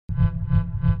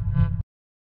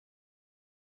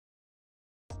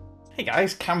Hey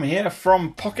guys, Cam here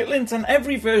from Pocket-lint, and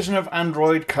every version of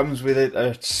Android comes with it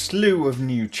a slew of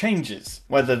new changes,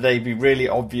 whether they be really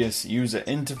obvious user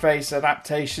interface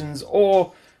adaptations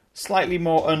or slightly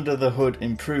more under the hood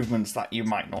improvements that you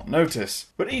might not notice.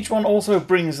 But each one also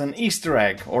brings an Easter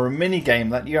egg or a mini game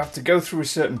that you have to go through a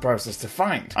certain process to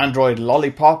find. Android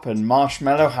Lollipop and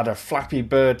Marshmallow had a Flappy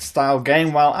Bird style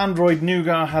game, while Android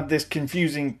Nougat had this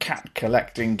confusing cat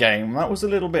collecting game that was a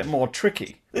little bit more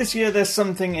tricky. This year there's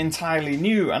something entirely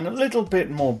new and a little bit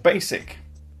more basic.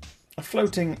 A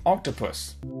floating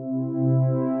octopus.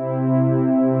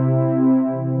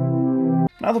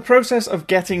 Now the process of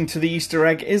getting to the Easter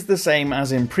egg is the same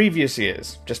as in previous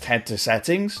years. Just head to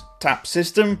Settings, tap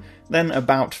System, then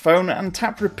About Phone and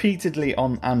tap repeatedly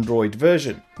on Android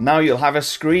version. Now you'll have a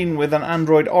screen with an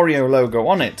Android Oreo logo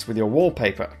on it with your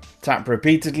wallpaper. Tap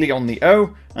repeatedly on the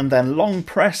O and then long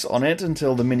press on it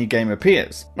until the minigame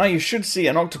appears. Now you should see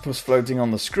an octopus floating on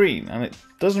the screen, and it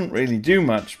doesn't really do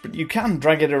much, but you can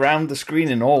drag it around the screen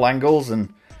in all angles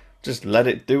and just let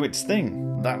it do its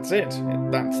thing. That's it.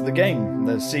 That's the game.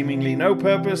 There's seemingly no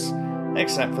purpose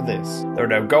except for this. There are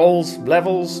no goals,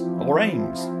 levels, or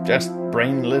aims. Just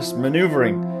brainless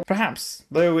maneuvering. Perhaps,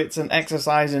 though, it's an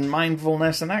exercise in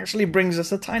mindfulness and actually brings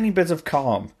us a tiny bit of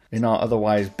calm in our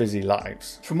otherwise busy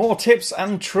lives. For more tips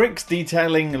and tricks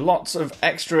detailing lots of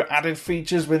extra added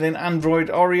features within Android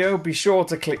Oreo, be sure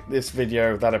to click this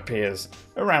video that appears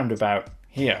around about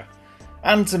here.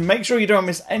 And to make sure you don't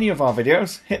miss any of our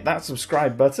videos, hit that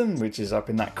subscribe button, which is up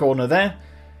in that corner there.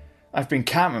 I've been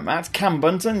Cam at Cam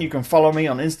Bunton. You can follow me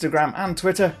on Instagram and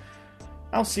Twitter.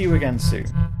 I'll see you again soon.